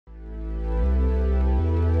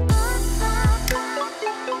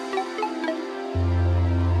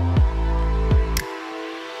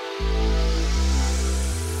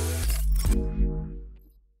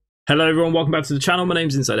Hello everyone, welcome back to the channel. My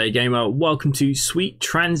name's InsideAgameR. Welcome to Sweet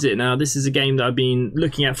Transit. Now this is a game that I've been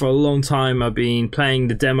looking at for a long time. I've been playing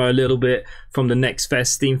the demo a little bit from the Next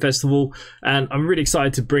Fest Steam Festival, and I'm really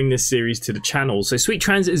excited to bring this series to the channel. So Sweet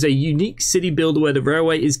Transit is a unique city builder where the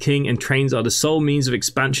railway is king and trains are the sole means of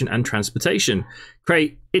expansion and transportation.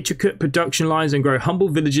 Create intricate production lines and grow humble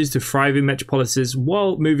villages to thrive in metropolises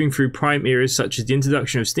while moving through prime eras such as the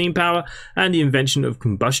introduction of steam power and the invention of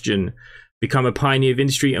combustion. Become a pioneer of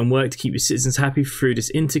industry and work to keep your citizens happy through this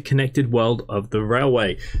interconnected world of the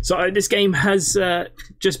railway. So this game has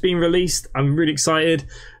just been released. I'm really excited.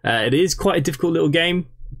 It is quite a difficult little game,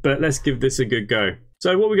 but let's give this a good go.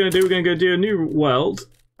 So what we're going to do, we're going to go do a new world.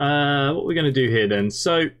 What we're going to do here then.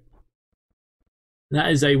 So that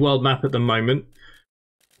is a world map at the moment.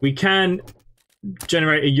 We can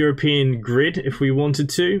generate a European grid if we wanted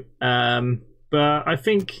to, but I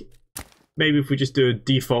think maybe if we just do a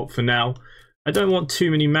default for now. I don't want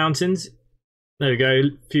too many mountains. There we go,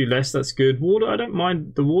 a few less, that's good. Water, I don't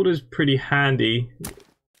mind. The water's pretty handy.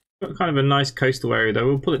 Got kind of a nice coastal area though.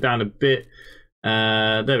 We'll pull it down a bit.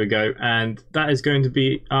 There we go. And that is going to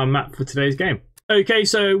be our map for today's game. Okay,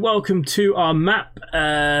 so welcome to our map.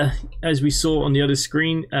 As we saw on the other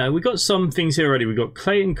screen, we got some things here already. We've got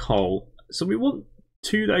clay and coal. So we want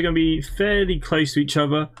two that are going to be fairly close to each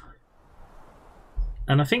other.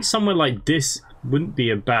 And I think somewhere like this wouldn't be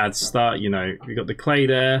a bad start, you know. We've got the clay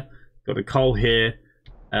there, got the coal here.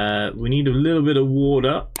 We need a little bit of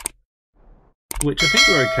water, which I think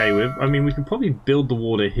we're okay with. I mean, we can probably build the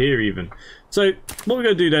water here even. So what we're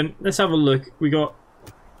going to do then, let's have a look. We got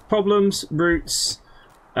problems, routes,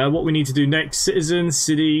 what we need to do next, citizens,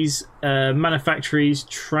 cities, manufactories,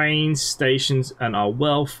 trains, stations, and our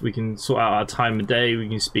wealth. We can sort out our time of day, we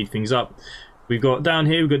can speed things up. We've got down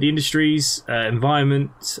here, we've got the industries,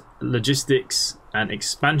 environment, logistics, and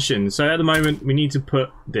expansion. So at the moment, we need to put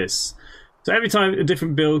this. So every time a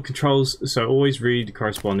different build controls, so always read the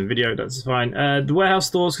corresponding video, that's fine. The warehouse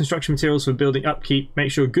stores construction materials for building upkeep.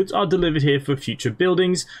 Make sure goods are delivered here for future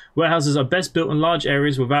buildings. Warehouses are best built in large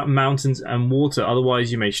areas without mountains and water.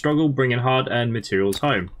 Otherwise, you may struggle bringing hard-earned materials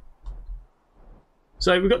home.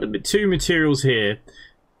 So we've got the two materials here.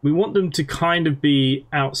 We want them to kind of be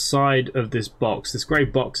outside of this box. This grey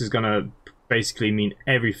box is going to basically mean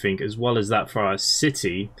everything, as well as that for our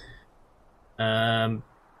city. Is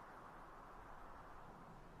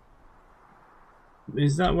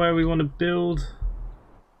that where we want to build?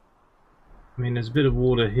 I mean, there's a bit of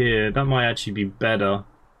water here. That might actually be better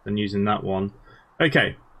than using that one.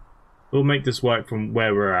 Okay, we'll make this work from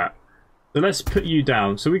where we're at. So let's put you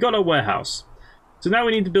down. So we got our warehouse. So now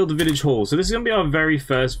we need to build a village hall. So this is going to be our very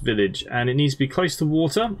first village, and it needs to be close to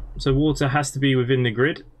water. So water has to be within the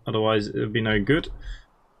grid, otherwise it would be no good.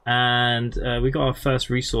 And we got our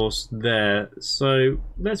first resource there. So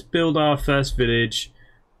let's build our first village,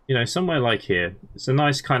 you know, somewhere like here. It's a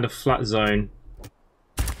nice kind of flat zone.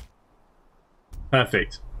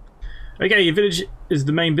 Perfect. Okay, your village is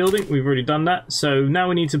the main building. We've already done that. So now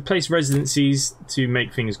we need to place residencies to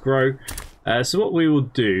make things grow. So what we will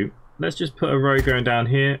do, let's just put a road going down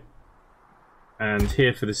here and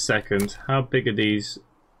here for the second. How big are these?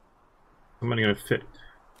 I'm only going to fit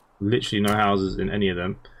literally no houses in any of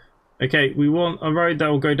them. Okay, we want a road that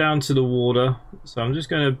will go down to the water. So I'm just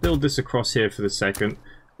going to build this across here for the second.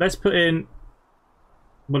 Let's put in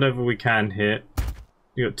whatever we can here.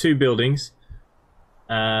 We've got two buildings.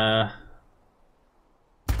 Another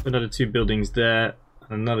two buildings there.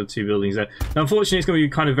 Another two buildings there. Now, unfortunately, it's going to be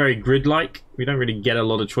kind of very grid-like. We don't really get a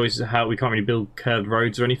lot of choices of how we can't really build curved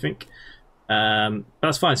roads or anything.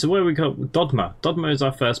 That's fine. So where we go? Dodma. Dodma is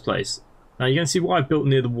our first place. Now you're going to see what I built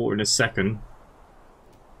near the water in a second.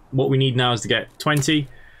 What we need now is to get 20.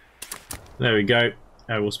 There we go.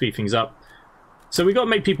 We'll speed things up. So we've got to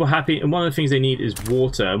make people happy, and one of the things they need is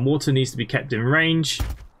water. And water needs to be kept in range,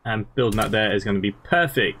 and building that there is going to be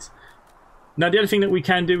perfect. Now the other thing that we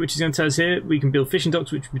can do, which is going to tell us here, we can build fishing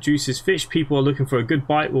docks which produces fish. People are looking for a good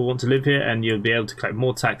bite, will want to live here, and you'll be able to collect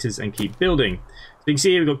more taxes and keep building. So you can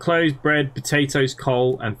see here we've got clothes, bread, potatoes,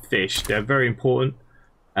 coal, and fish. They're very important.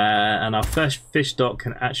 And our first fish dock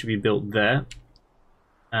can actually be built there.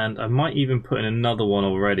 And I might even put in another one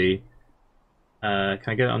already. Can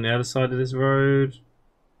I get it on the other side of this road?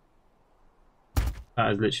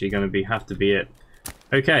 That is literally going to have to be it.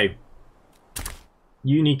 Okay.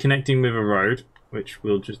 You need connecting with a road, which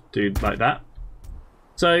we'll just do like that.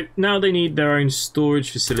 So now they need their own storage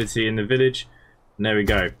facility in the village. And there we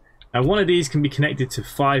go. Now one of these can be connected to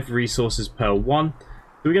 5 resources per one.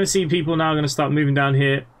 So we're going to see people now are going to start moving down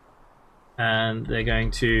here. And they're going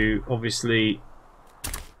to obviously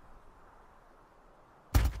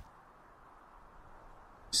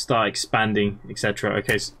start expanding, etc.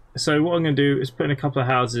 Okay, so what I'm going to do is put in a couple of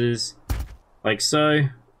houses like so,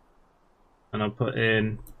 and I'll put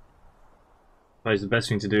in, I suppose the best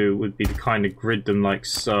thing to do would be to kind of grid them like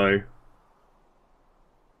so.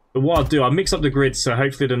 But what I'll do, I'll mix up the grids so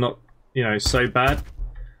hopefully they're not, you know, so bad.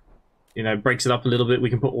 You know, breaks it up a little bit. We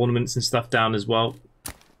can put ornaments and stuff down as well.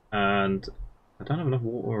 And I don't have enough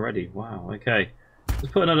water already. Wow, okay.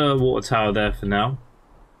 Let's put another water tower there for now.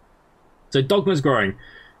 So Dogma's growing.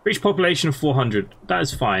 Reach population of 400. That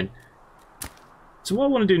is fine. So what I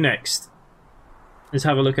want to do next is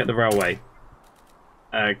have a look at the railway.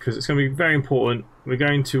 Because it's going to be very important. We're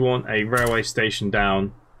going to want a railway station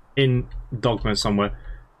down in Dogma somewhere.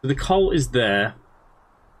 So the coal is there.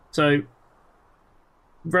 So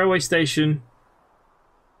railway station,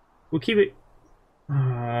 we'll keep it.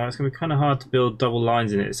 It's going to be kind of hard to build double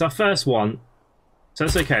lines in it. It's our first one, so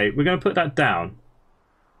that's okay. We're going to put that down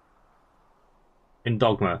in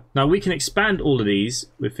Dogma. Now we can expand all of these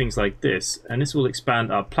with things like this, and this will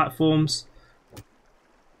expand our platforms.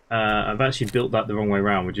 I've actually built that the wrong way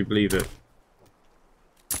around, would you believe it?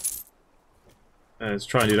 Let's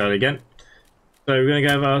try and do that again. So we're going to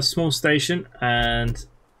go our small station, and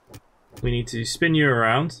we need to spin you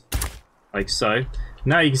around like so.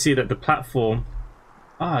 Now you can see that the platform,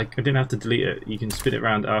 I didn't have to delete it, you can spin it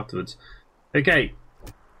around afterwards. Okay,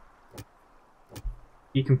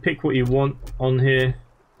 you can pick what you want on here,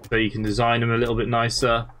 so you can design them a little bit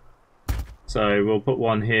nicer. So we'll put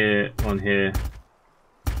one here, one here.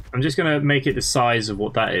 I'm just going to make it the size of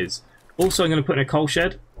what that is. Also, I'm going to put in a coal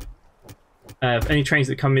shed. Any trains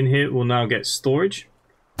that come in here will now get storage.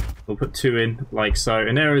 We'll put 2 in like so,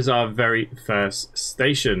 and there is our very first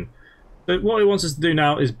station. But what it wants us to do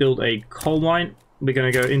now is build a coal mine. We're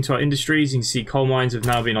going to go into our industries. You can see coal mines have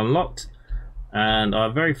now been unlocked, and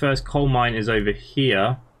our very first coal mine is over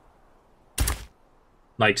here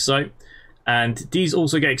like so. And these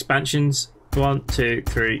also get expansions, 1, 2,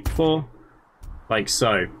 3, 4 like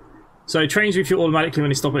so. So trains refuel automatically when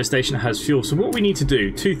they stop at a station that has fuel. So what we need to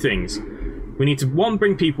do, 2 things. We need to, 1,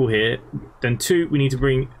 bring people here, then 2, we need to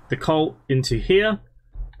bring the coal into here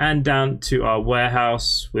and down to our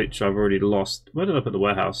warehouse, which I've already lost. Where did I put the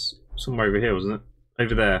warehouse? Somewhere over here, wasn't it?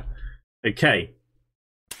 Over there. Okay.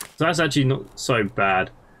 So that's actually not so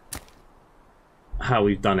bad how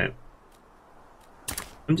we've done it.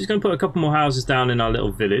 I'm just going to put a couple more houses down in our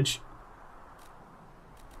little village,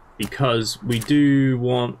 because we do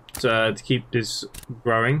want to keep this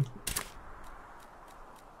growing.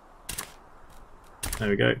 There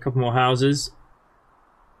we go, a couple more houses.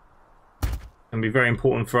 It'll be very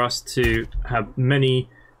important for us to have many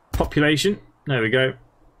population. There we go.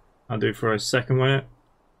 I'll do for a second one,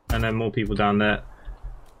 and then more people down there.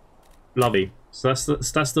 Lovely. So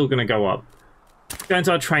that's still going to go up. Going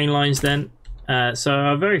to our train lines then. So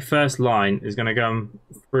our very first line is going to go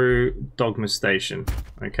through Dogma Station.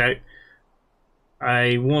 Okay.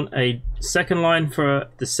 I want a second line for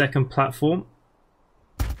the second platform,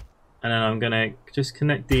 and then I'm going to just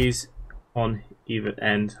connect these on either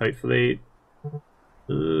end, hopefully. I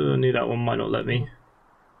knew that one might not let me.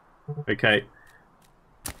 Okay.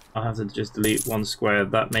 I'll have to just delete 1 square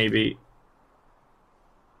of that maybe.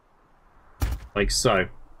 Like so.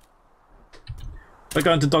 If I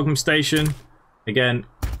go into Dogma Station, again,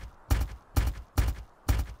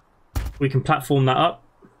 we can platform that up,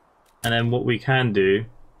 and then what we can do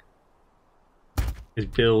is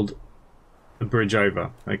build a bridge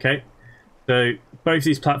over. Okay, so both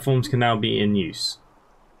these platforms can now be in use.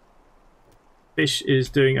 Fish is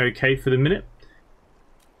doing okay for the minute.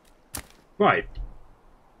 Right,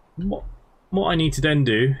 what I need to then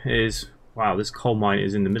do is, wow, this coal mine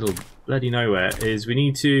is in the middle of bloody nowhere, is we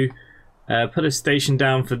need to put a station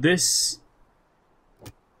down for this.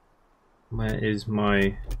 Where is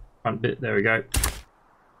my front bit? There we go.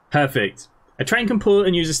 Perfect. A train can pull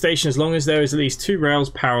and use a station as long as there is at least 2 rails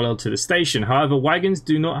parallel to the station. However, wagons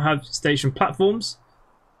do not have station platforms.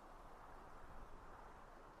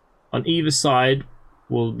 On either side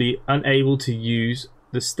will be unable to use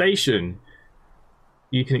the station.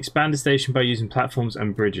 You can expand the station by using platforms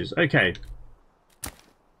and bridges. Okay.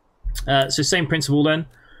 So same principle then.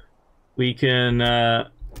 We can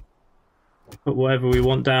put whatever we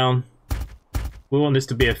want down. We want this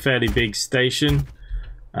to be a fairly big station.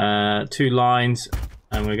 2 lines,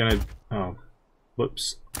 and we're gonna, oh,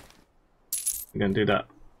 whoops. We're gonna do that.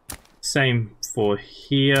 Same for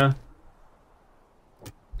here.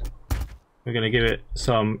 We're gonna give it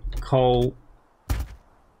some coal.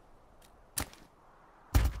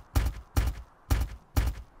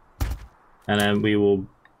 And then we will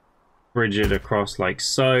bridge it across like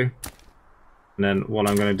so. And then what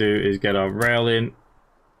I'm going to do is get our rail in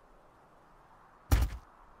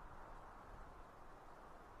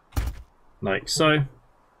like so.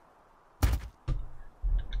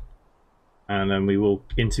 And then we will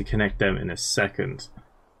interconnect them in a second.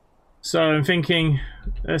 So I'm thinking,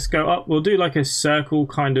 let's go up. We'll do like a circle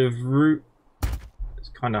kind of route. It's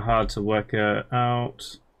kind of hard to work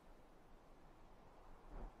out.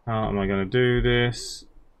 How am I going to do this?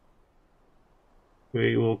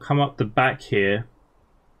 We will come up the back here.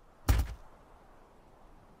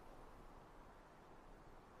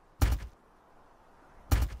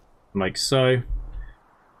 Like so.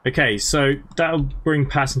 Okay, so that'll bring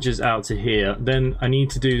passengers out to here. Then I need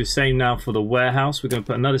to do the same now for the warehouse. We're going to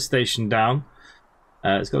put another station down.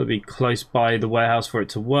 It's got to be close by the warehouse for it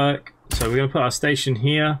to work. So we're going to put our station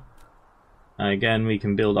here. Again, we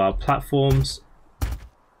can build our platforms.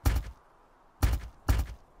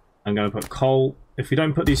 I'm going to put coal. If we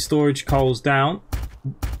don't put these storage coals down,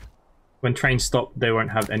 when trains stop, they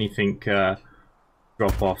won't have anything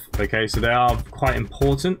drop off. Okay, so they are quite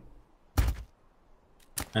important.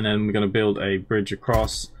 And then we're going to build a bridge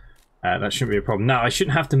across. That shouldn't be a problem. Now, I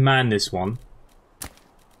shouldn't have to man this one.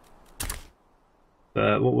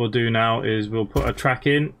 But what we'll do now is we'll put a track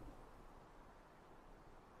in.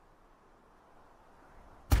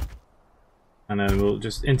 And then we'll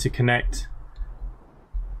just interconnect.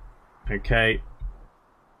 Okay.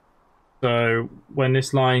 So when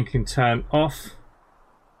this line can turn off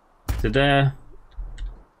to there,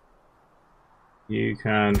 you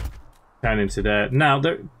can turn into there. Now,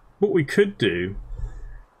 what we could do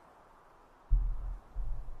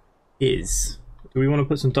is, do we want to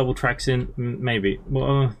put some double tracks in? Maybe.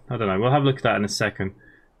 Well, I don't know. We'll have a look at that in a second.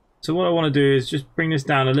 So what I want to do is just bring this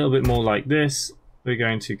down a little bit more like this. We're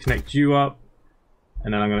going to connect you up,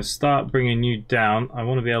 and then I'm going to start bringing you down. I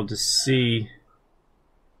want to be able to see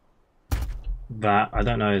that. I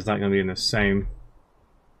don't know, is that going to be in the same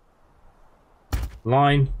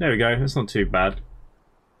line? There we go. That's not too bad.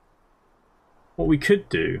 What we could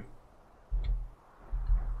do,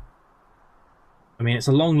 I mean, it's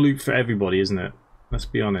a long loop for everybody, isn't it? Let's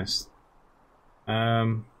be honest. I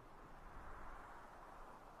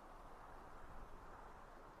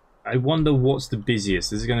wonder what's the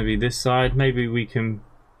busiest. Is it going to be this side? Maybe we can...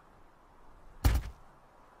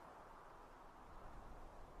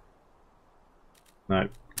 No,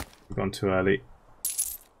 we've gone too early.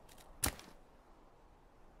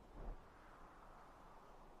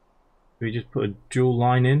 We just put a dual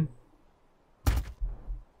line in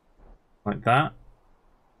like that.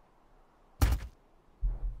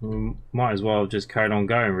 We might as well have just carried on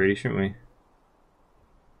going, really, shouldn't we?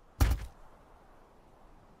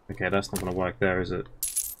 Okay, that's not going to work there, is it?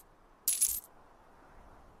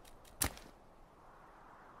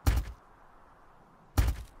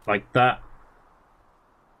 Like that.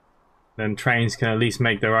 Then trains can at least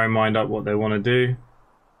make their own mind up what they want to do.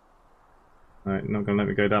 Alright, not going to let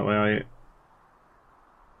me go that way, are you?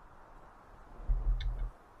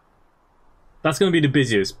 That's going to be the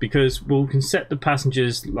busiest, because we can set the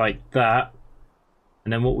passengers like that.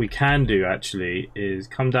 And then what we can do, actually, is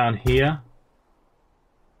come down here.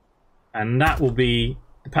 And that will be...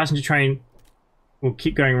 the passenger train will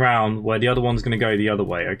keep going round where the other one's going to go the other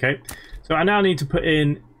way, okay? So I now need to put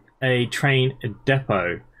in a train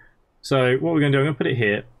depot. So what we're going to do, I'm going to put it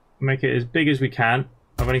here. Make it as big as we can.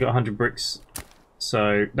 I've only got 100 bricks,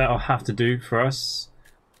 so that'll have to do for us.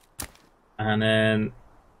 And then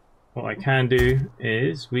what I can do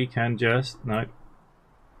is we can just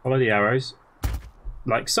follow the arrows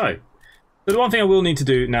like so. But the one thing I will need to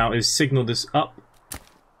do now is signal this up,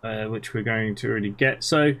 which we're going to already get.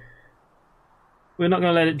 So we're not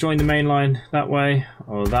going to let it join the main line that way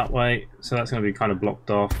or that way. So that's going to be kind of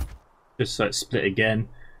blocked off, just so it's split again.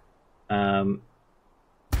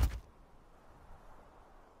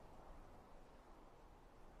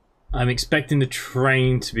 I'm expecting the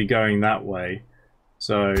train to be going that way,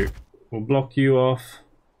 so we'll block you off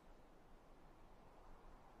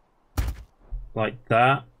like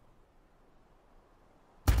that.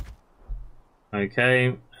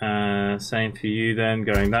 Okay, same for you then,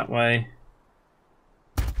 going that way.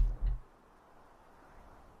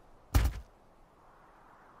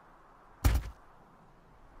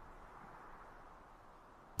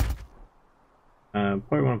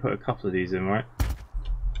 Probably want to put a couple of these in, right?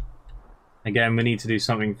 Again, we need to do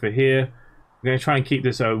something for here. We're going to try and keep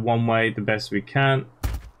this one way the best we can.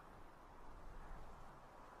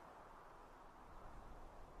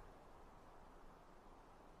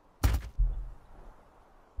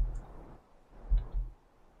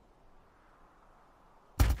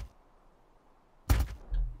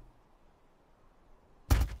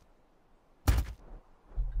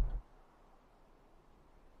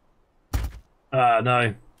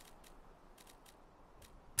 No.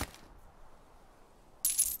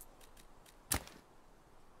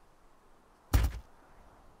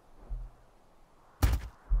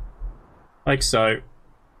 like so.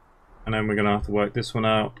 And then we're going to have to work this one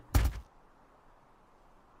out.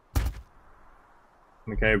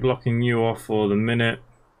 Okay, blocking you off for the minute.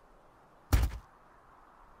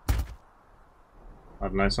 I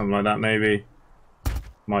don't know, something like that maybe.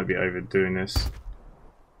 Might be overdoing this.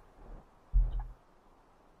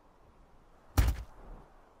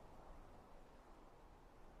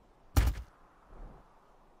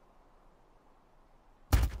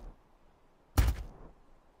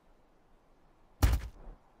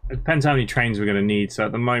 It depends how many trains we're going to need, so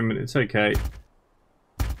at the moment it's okay.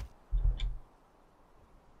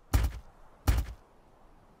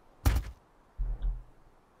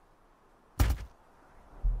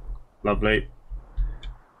 Lovely.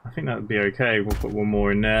 I think that would be okay. We'll put one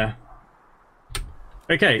more in there.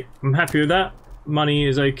 Okay, I'm happy with that. Money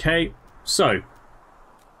is okay. So,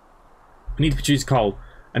 we need to produce coal.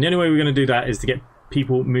 And the only way we're going to do that is to get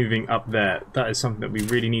people moving up there. That is something that we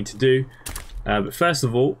really need to do. But first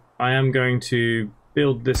of all, I am going to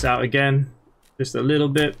build this out again, just a little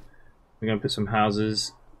bit. We're going to put some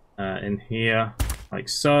houses in here, like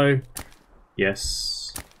so.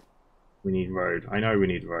 Yes, we need road. I know we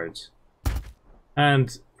need roads.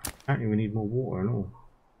 And apparently we need more water and all.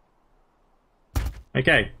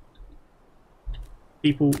 Okay.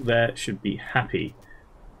 People there should be happy.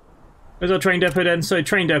 There's our train depot then. So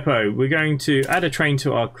train depot, we're going to add a train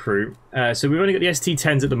to our crew. So we've only got the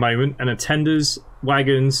ST10s at the moment, and attenders,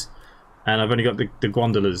 wagons, and I've only got the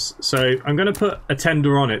gondolas. So I'm going to put a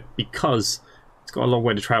tender on it because it's got a long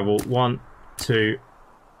way to travel. 1, 2,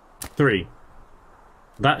 3.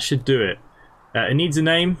 That should do it. It needs a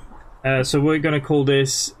name. So we're going to call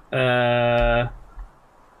this... what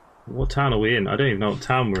town are we in? I don't even know what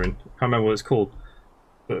town we're in. I can't remember what it's called.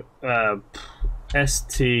 But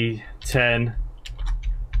ST10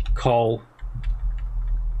 coal.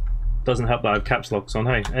 Doesn't help that I have caps locks on.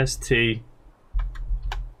 Hey, ST10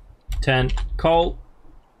 coal.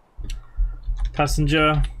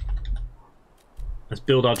 Passenger. Let's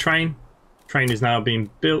build our train. Train is now being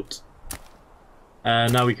built.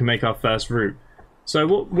 And now we can make our first route. So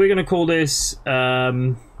what we're going to call this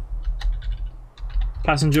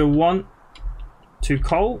passenger 1 to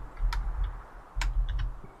coal.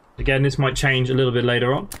 Again, this might change a little bit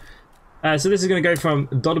later on. So this is going to go from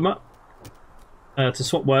Dodoma to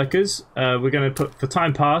swap workers. We're going to put for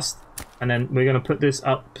time passed, and then we're going to put this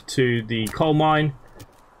up to the coal mine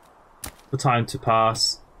for time to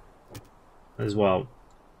pass as well.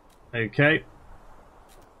 Okay,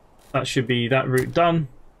 that should be that route done.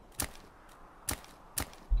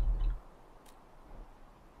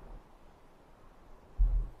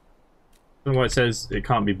 I don't know why it says it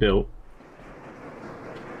can't be built.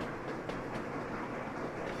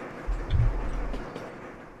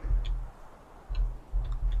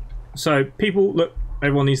 So, people, look,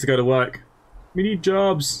 everyone needs to go to work. We need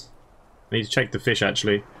jobs. I need to check the fish,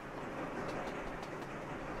 actually.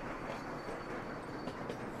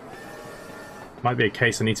 Might be a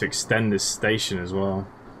case I need to extend this station as well.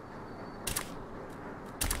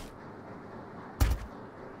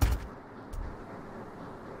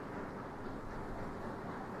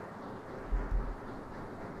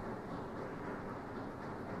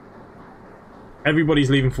 Everybody's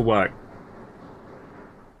leaving for work.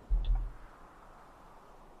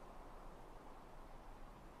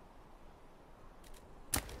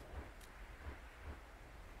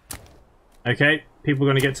 Okay, people are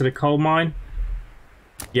going to get to the coal mine.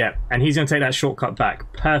 Yeah, and he's going to take that shortcut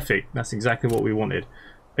back. Perfect. That's exactly what we wanted.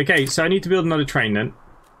 Okay, so I need to build another train then.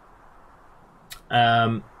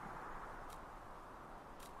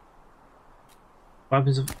 What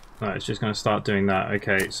happens if... No, it's just going to start doing that.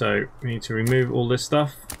 Okay, so we need to remove all this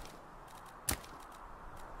stuff.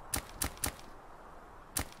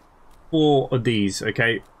 4 of these,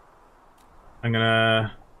 okay. I'm going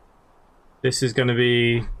to... This is going to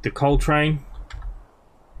be the coal train.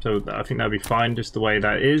 So I think that'll be fine just the way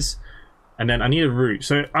that is. And then I need a route.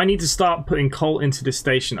 So I need to start putting coal into this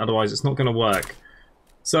station, otherwise it's not going to work.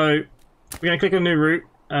 So we're going to click on new route.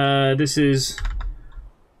 This is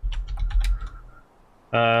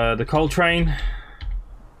the coal train.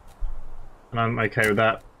 And I'm okay with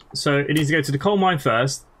that. So it needs to go to the coal mine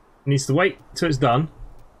first. It needs to wait till it's done.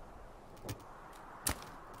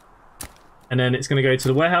 And then it's going to go to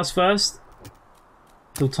the warehouse first.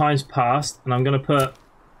 Till time's passed. And I'm going to put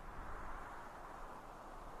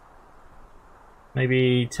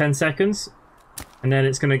maybe 10 seconds. And then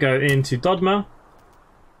it's going to go into Dodoma.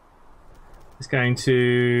 It's going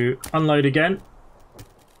to unload again.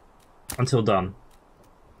 Until done.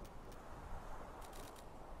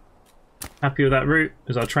 Happy with that route?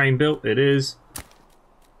 Is our train built? It is.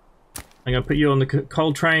 I'm going to put you on the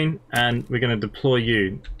coal train, and we're going to deploy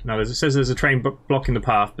you. Now, it says there's a train blocking the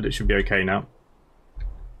path, but it should be okay now.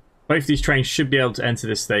 Both these trains should be able to enter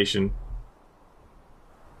this station.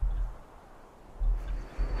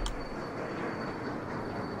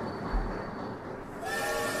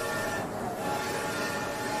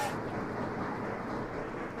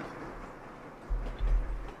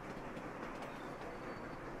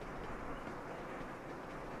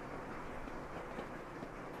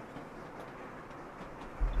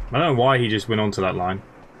 I don't know why he just went onto that line.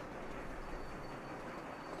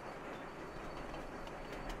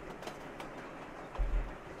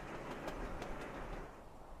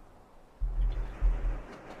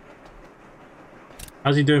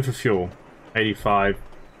 How's he doing for fuel? 85.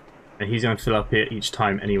 And he's going to fill up here each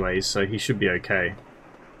time anyways, so he should be okay.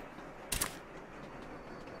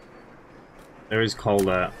 There is coal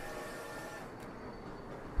there.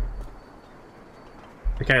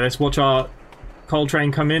 Okay, let's watch our coal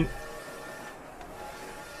train come in.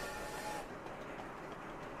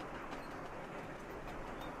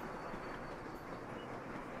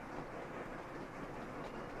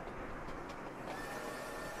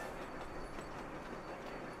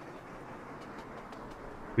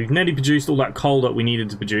 We've nearly produced all that coal that we needed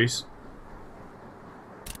to produce.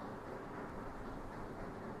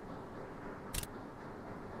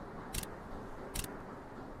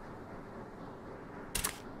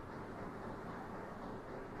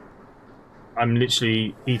 I'm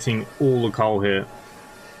literally eating all the coal here.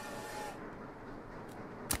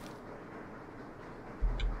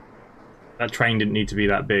 That train didn't need to be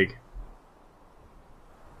that big.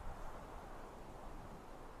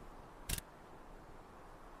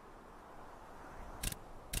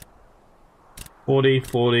 $40,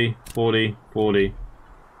 $40, $40, $40.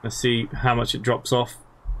 Let's see how much it drops off.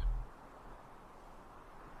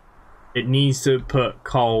 It needs to put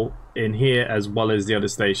coal in here as well as the other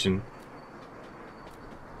station.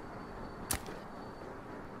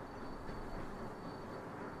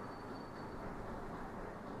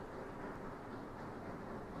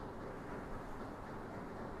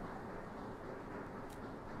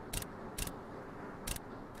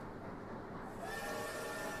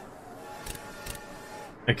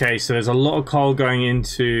 Okay, so there's a lot of coal going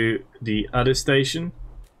into the other station.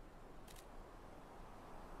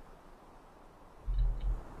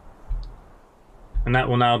 And that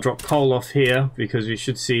will now drop coal off here because we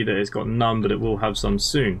should see that it's got none, but it will have some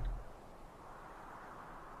soon.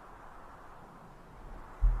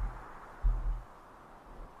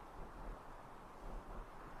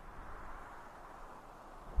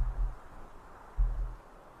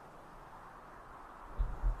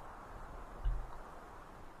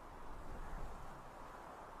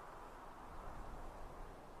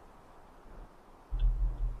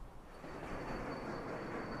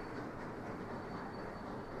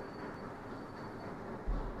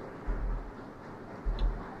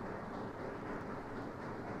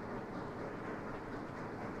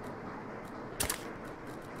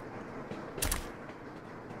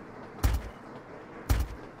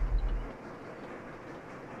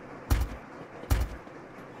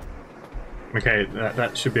 Okay,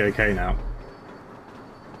 that should be okay now.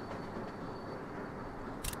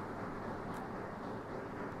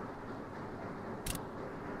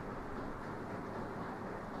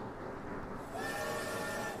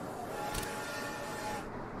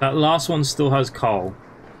 That last one still has coal.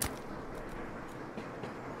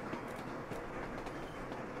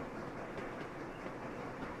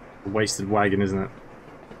 A wasted wagon, isn't it?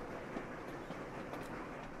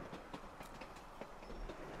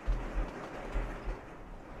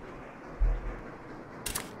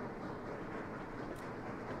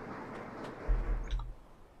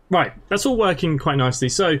 Right, that's all working quite nicely.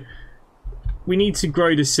 So we need to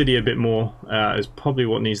grow the city a bit more. Is probably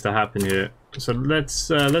what needs to happen here. So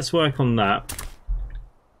let's work on that.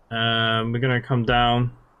 We're gonna come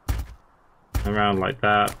down around like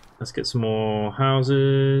that. Let's get some more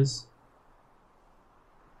houses.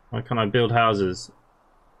 Why can't I build houses?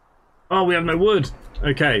 Oh, we have no wood.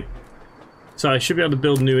 Okay, so I should be able to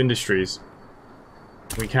build new industries.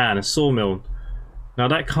 We can, a sawmill. Now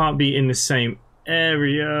that can't be in the same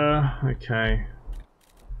area. Okay,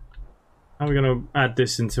 how are we going to add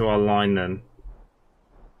this into our line then?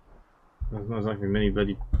 There's not exactly many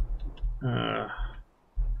bloody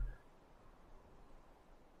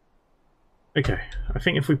okay, I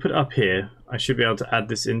think if we put it up here I should be able to add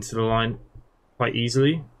this into the line quite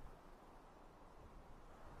easily.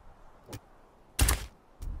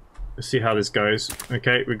 Let's see how this goes.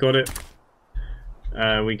 Okay, we got it.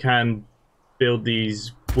 We can build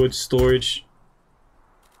these wood storage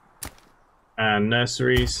and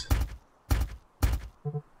nurseries.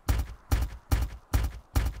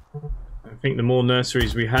 think the more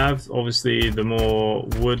nurseries we have, obviously the more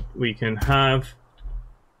wood we can have.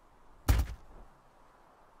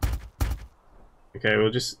 Okay, we'll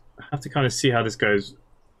just have to kind of see how this goes.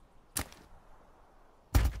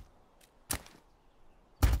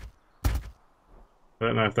 I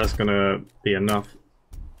don't know if that's going to be enough.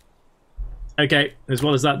 Okay, as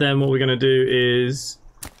well as that then, what we're going to do is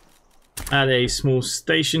add a small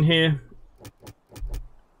station here.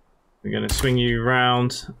 We're going to swing you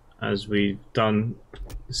around as we've done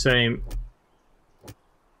the same.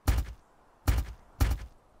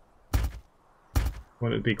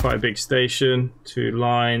 Want it to be quite a big station, 2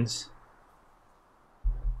 lines.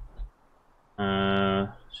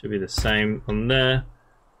 Should be the same on there.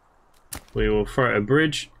 We will throw a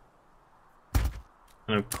bridge.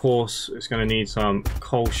 And of course, it's going to need some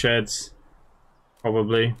coal sheds,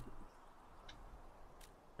 probably.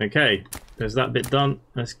 Okay, there's that bit done.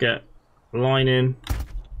 Let's get a line in.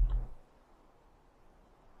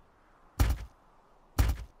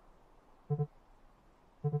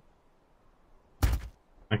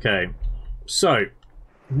 Okay, so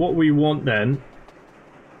what we want then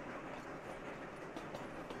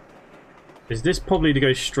is this probably to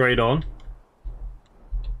go straight on.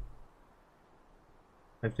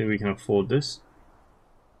 I think we can afford this.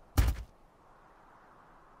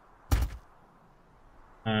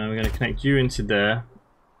 We're going to connect you into there.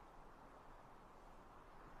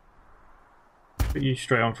 Put you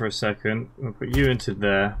straight on for a second. We'll put you into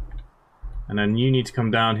there. And then you need to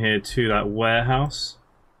come down here to that warehouse.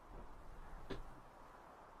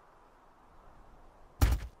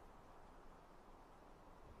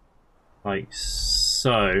 Like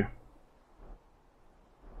so.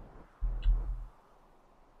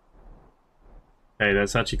 Okay,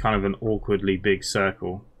 that's actually kind of an awkwardly big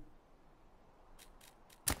circle.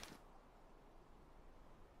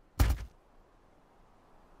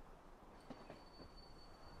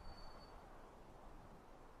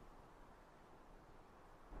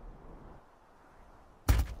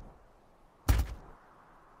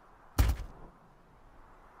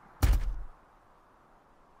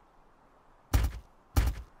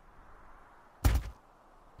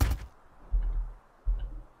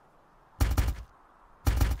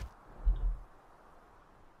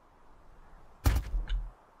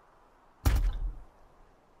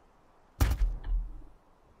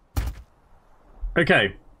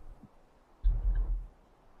 Okay.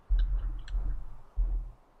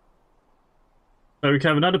 So we can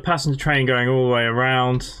have another passenger train going all the way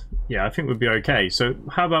around. Yeah, I think we'd be okay. So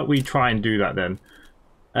how about we try and do that then?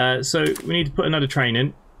 So we need to put another train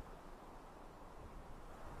in.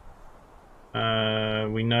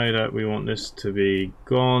 We know that we want this to be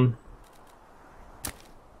gone.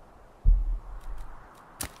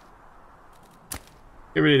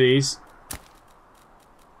 Get rid of these.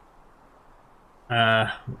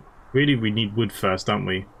 Really we need wood first, don't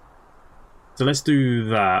we? So let's do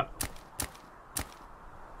that.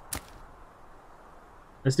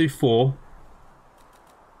 Let's do 4.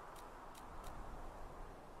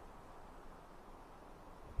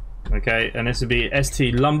 Okay, and this would be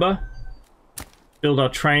ST lumber. Build our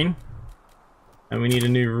train. And we need a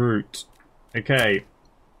new route. Okay.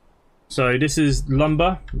 So this is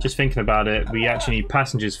lumber. Just thinking about it, we actually need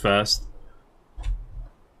passengers first.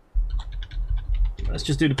 Let's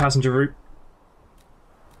just do the passenger route.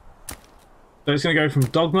 So it's going to go from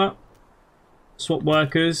Dogma, swap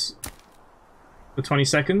workers for 20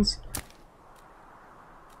 seconds.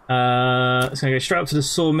 It's going to go straight up to the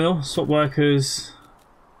sawmill, swap workers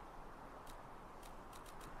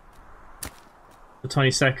for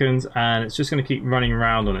 20 seconds, and it's just going to keep running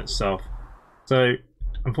around on itself. So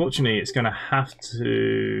unfortunately it's going to have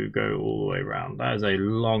to go all the way around. That is a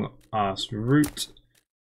long ass route.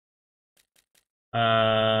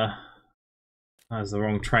 That's the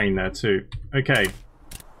wrong train there too. Okay.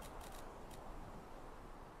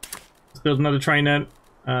 Let's build another train then.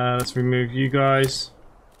 Let's remove you guys.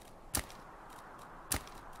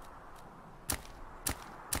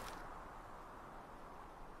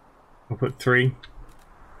 We'll put 3.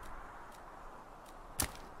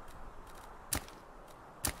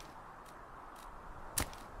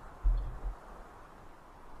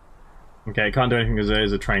 Okay, can't do anything because there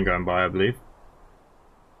is a train going by, I believe.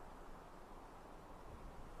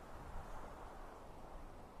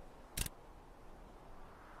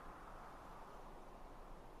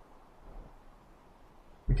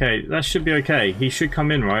 Okay, that should be okay. He should come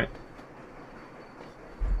in, right?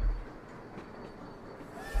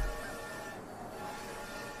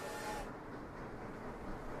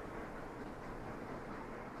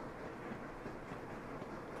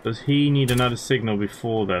 Does he need another signal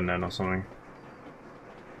before then or something?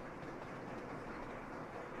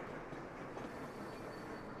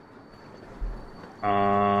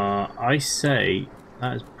 I say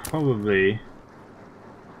that is probably...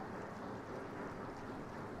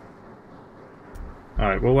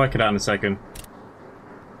 Alright, we'll work it out in a second.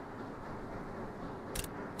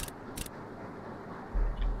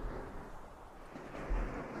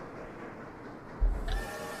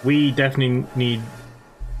 We definitely need...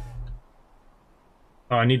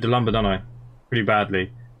 Oh, I need the lumber, don't I? Pretty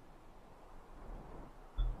badly.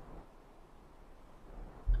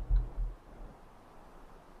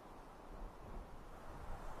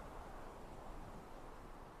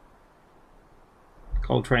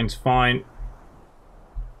 Coal train's fine.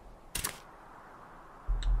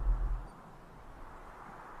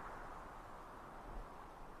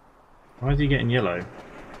 Why is he getting yellow?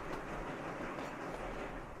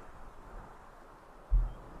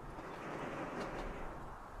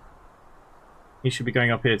 He should be going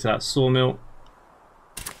up here to that sawmill.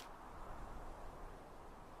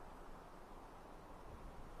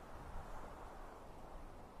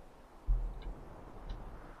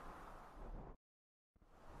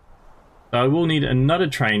 So I will need another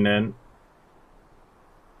train then.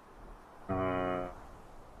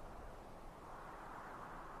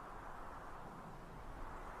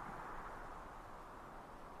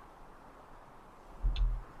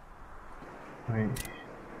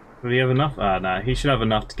 Will he have enough? No, he should have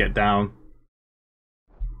enough to get down.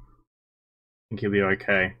 I think he'll be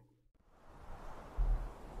okay.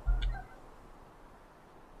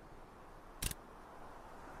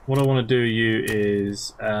 What I want to do you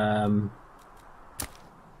is send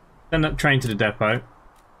that train to the depot.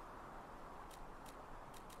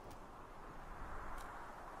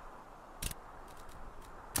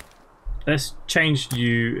 Let's change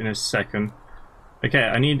you in a second. Okay,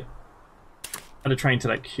 I need another train to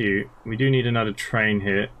that queue. We do need another train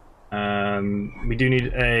here. We do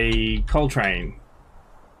need a coal train.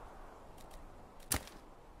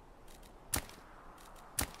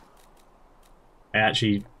 I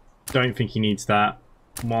actually don't think he needs that.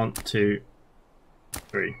 1, 2,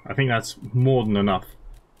 3. I think that's more than enough.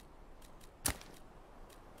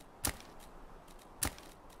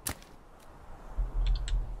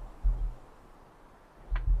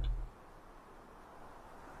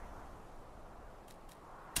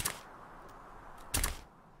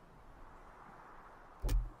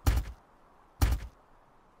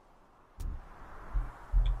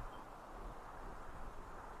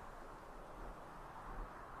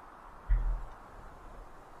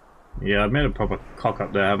 Yeah, I've made a proper cock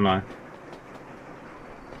up there, haven't I?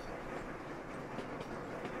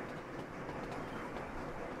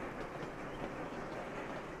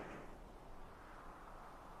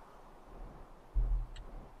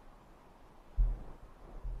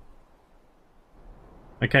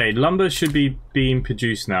 Okay, lumber should be being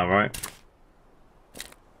produced now, right?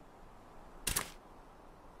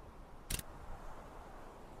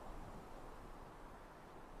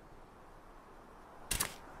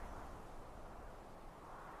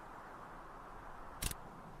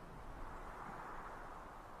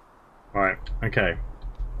 Right, okay.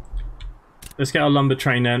 Let's get our lumber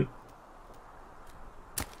train then.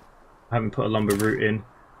 I haven't put a lumber route in.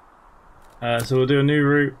 So we'll do a new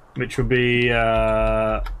route, which will be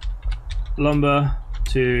lumber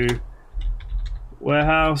to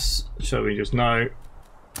warehouse. So we just know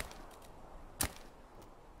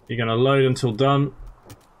you're going to load until done.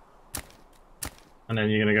 And then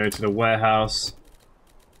you're going to go to the warehouse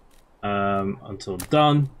until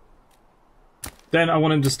done. Then I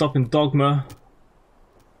want him to stop in Dogma.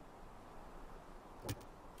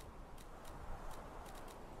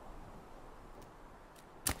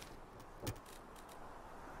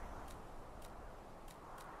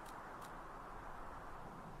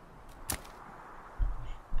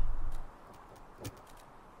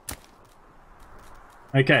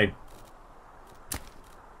 Okay.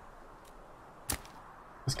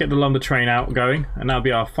 Let's get the lumber train out going, and that'll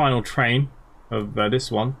be our final train of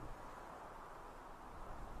this one.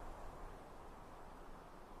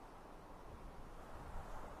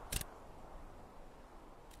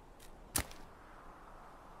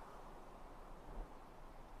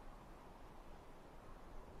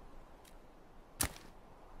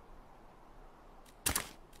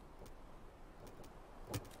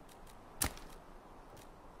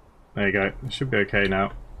 There you go. It should be okay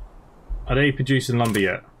now. Are they producing lumber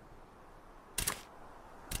yet?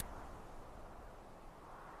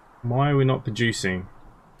 Why are we not producing?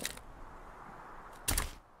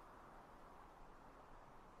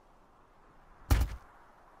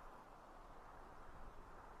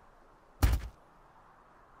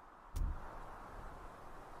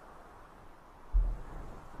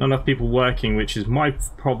 Not enough people working, which is my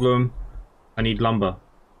problem. I need lumber.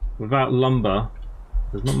 Without lumber,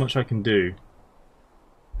 there's not much I can do.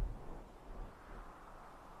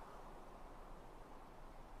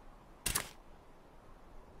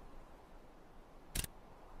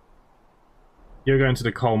 You're going to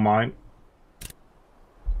the coal mine.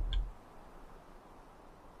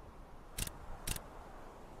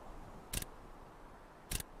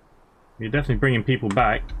 You're definitely bringing people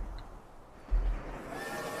back.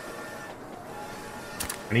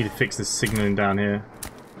 I need to fix this signaling down here.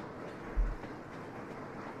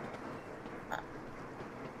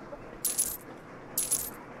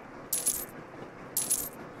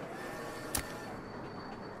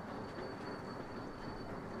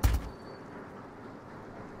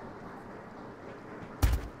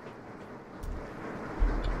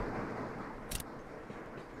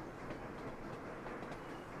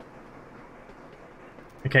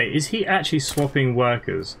 Okay, is he actually swapping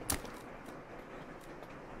workers?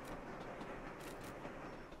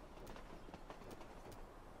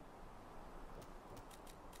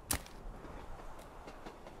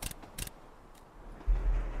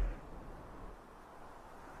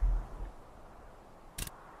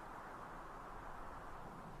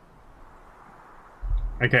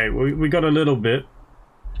 Okay, we got a little bit.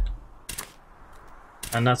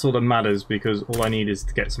 And that's all that matters, because all I need is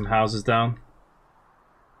to get some houses down.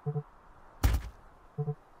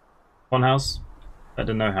 One house? Better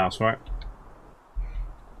than no house, right?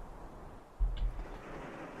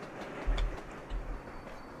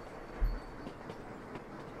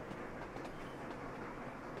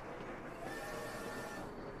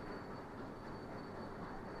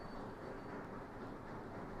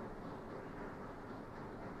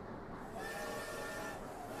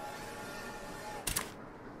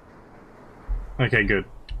 Okay, good.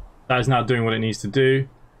 That is now doing what it needs to do.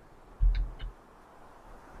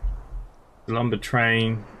 The lumber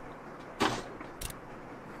train.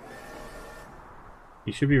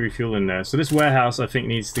 You should be refueling there. So this warehouse, I think,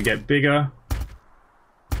 needs to get bigger.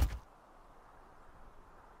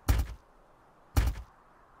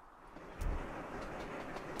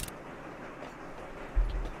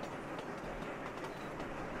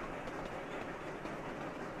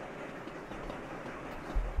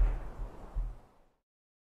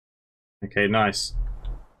 Okay, nice.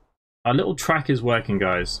 Our little track is working,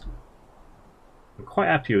 guys. I'm quite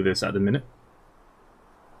happy with this at the minute.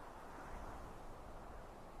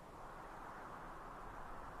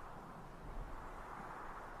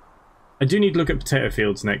 I do need to look at potato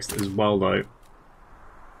fields next as well, though.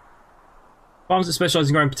 Farms that specialise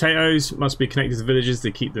in growing potatoes must be connected to villages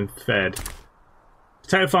to keep them fed.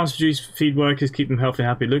 Potato farms produce feed workers, keep them healthy and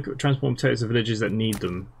happy. Look at transporting potatoes to villages that need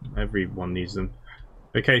them. Everyone needs them.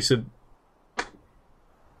 Okay, so...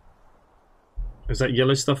 is that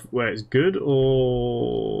yellow stuff where it's good,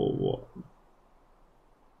 or what?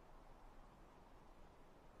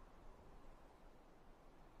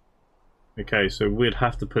 Okay, so we'd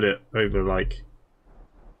have to put it over, like,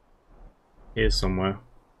 here somewhere.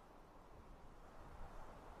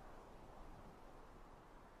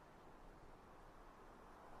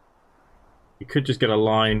 You could just get a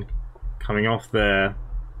line coming off there.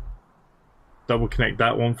 Double connect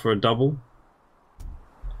that one for a double.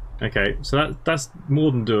 Okay, so that's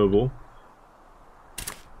more than doable.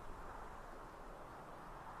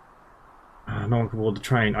 No one can board the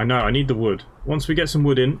train. I know, I need the wood. Once we get some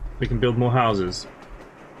wood in, we can build more houses.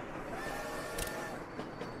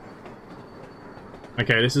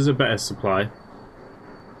 Okay, this is a better supply.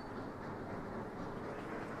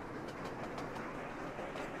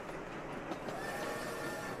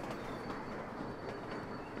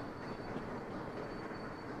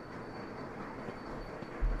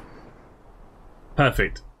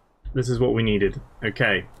 Perfect. This is what we needed.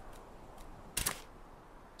 Okay.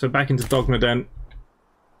 So back into Dogma then.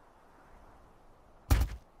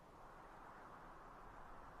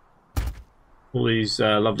 All these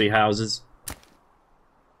lovely houses.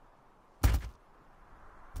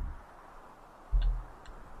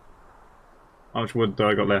 How much wood do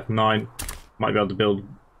I got left? 9. Might be able to build...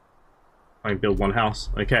 I can build one house.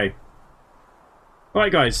 Okay.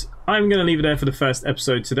 Alright guys, I'm going to leave it there for the first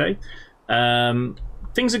episode today.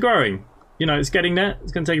 Things are growing. You know, it's getting there.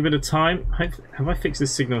 It's going to take a bit of time. Have I fixed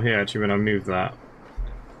this signal here actually when I move that?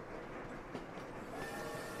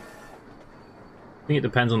 I think it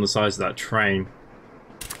depends on the size of that train.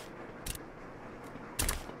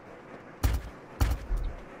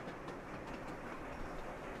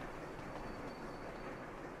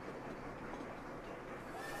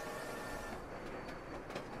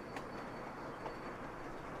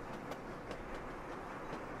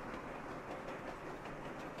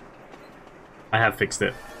 I have fixed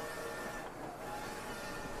it.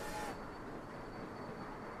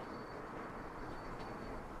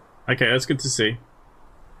 Okay, that's good to see.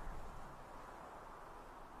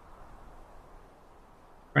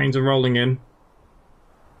 Trains are rolling in.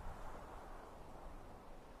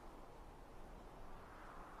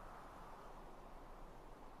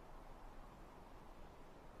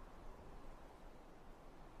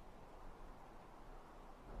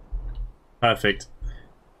 Perfect.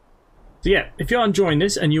 So yeah, if you're enjoying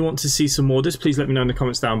this and you want to see some more of this, please let me know in the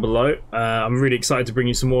comments down below. I'm really excited to bring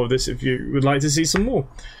you some more of this if you would like to see some more.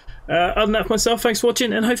 Other than that, for myself, thanks for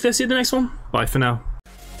watching, and hopefully I'll see you in the next one. Bye for now.